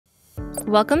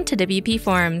Welcome to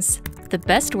WPForms, the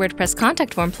best WordPress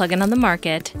contact form plugin on the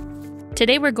market.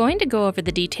 Today we're going to go over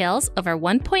the details of our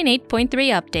 1.8.3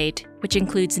 update, which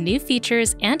includes new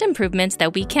features and improvements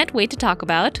that we can't wait to talk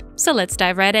about, so let's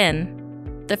dive right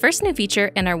in. The first new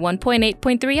feature in our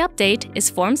 1.8.3 update is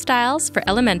Form Styles for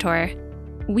Elementor.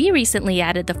 We recently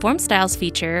added the Form Styles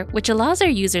feature, which allows our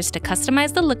users to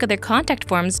customize the look of their contact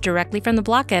forms directly from the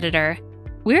block editor.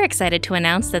 We're excited to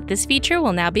announce that this feature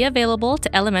will now be available to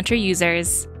Elementor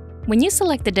users. When you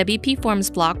select the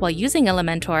WPForms block while using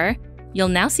Elementor, you'll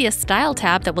now see a Style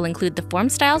tab that will include the Form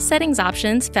Style settings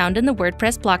options found in the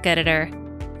WordPress block editor.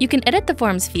 You can edit the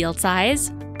form's field size,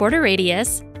 border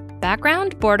radius,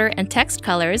 background, border, and text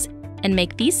colors, and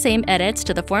make these same edits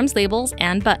to the form's labels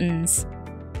and buttons.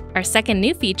 Our second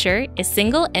new feature is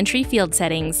Single Entry Field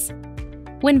Settings.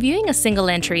 When viewing a single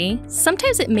entry,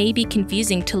 sometimes it may be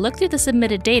confusing to look through the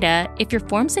submitted data if your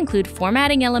forms include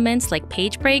formatting elements like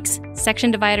page breaks,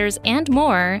 section dividers, and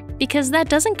more, because that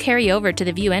doesn't carry over to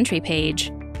the View Entry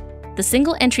page. The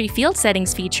Single Entry Field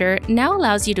Settings feature now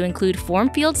allows you to include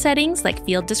form field settings like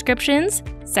field descriptions,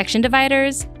 section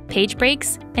dividers, page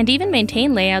breaks, and even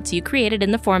maintain layouts you created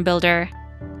in the form builder.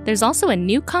 There's also a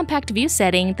new compact view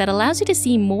setting that allows you to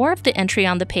see more of the entry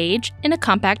on the page in a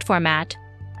compact format.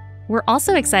 We're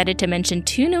also excited to mention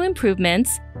two new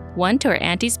improvements, one to our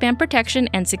anti-spam protection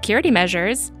and security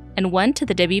measures, and one to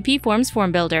the WPForms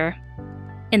form builder.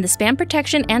 In the Spam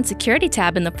Protection and Security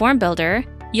tab in the form builder,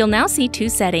 you'll now see two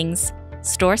settings: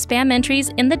 store spam entries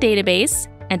in the database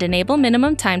and enable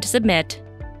minimum time to submit.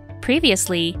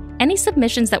 Previously, any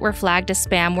submissions that were flagged as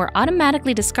spam were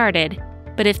automatically discarded,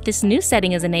 but if this new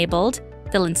setting is enabled,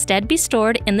 they'll instead be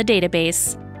stored in the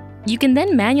database. You can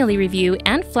then manually review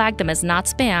and flag them as not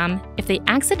spam if they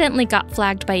accidentally got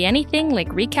flagged by anything like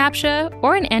reCAPTCHA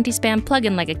or an anti-spam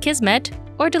plugin like Akismet,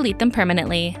 or delete them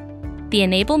permanently. The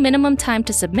Enable Minimum Time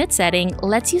to Submit setting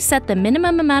lets you set the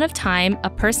minimum amount of time a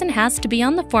person has to be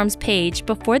on the form's page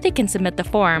before they can submit the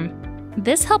form.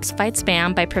 This helps fight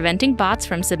spam by preventing bots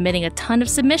from submitting a ton of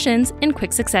submissions in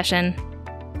quick succession.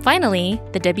 Finally,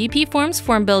 the WPForms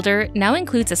form builder now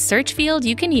includes a search field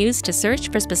you can use to search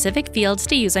for specific fields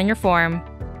to use on your form.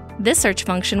 This search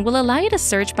function will allow you to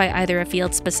search by either a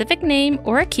field-specific name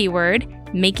or a keyword,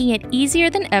 making it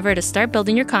easier than ever to start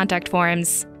building your contact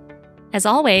forms. As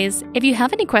always, if you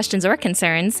have any questions or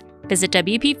concerns, visit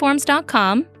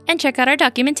WPForms.com and check out our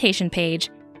documentation page,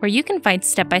 where you can find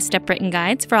step-by-step written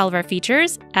guides for all of our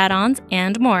features, add-ons,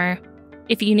 and more.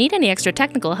 If you need any extra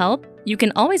technical help, you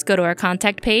can always go to our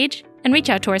contact page and reach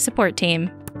out to our support team.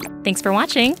 Thanks for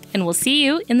watching, and we'll see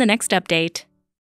you in the next update.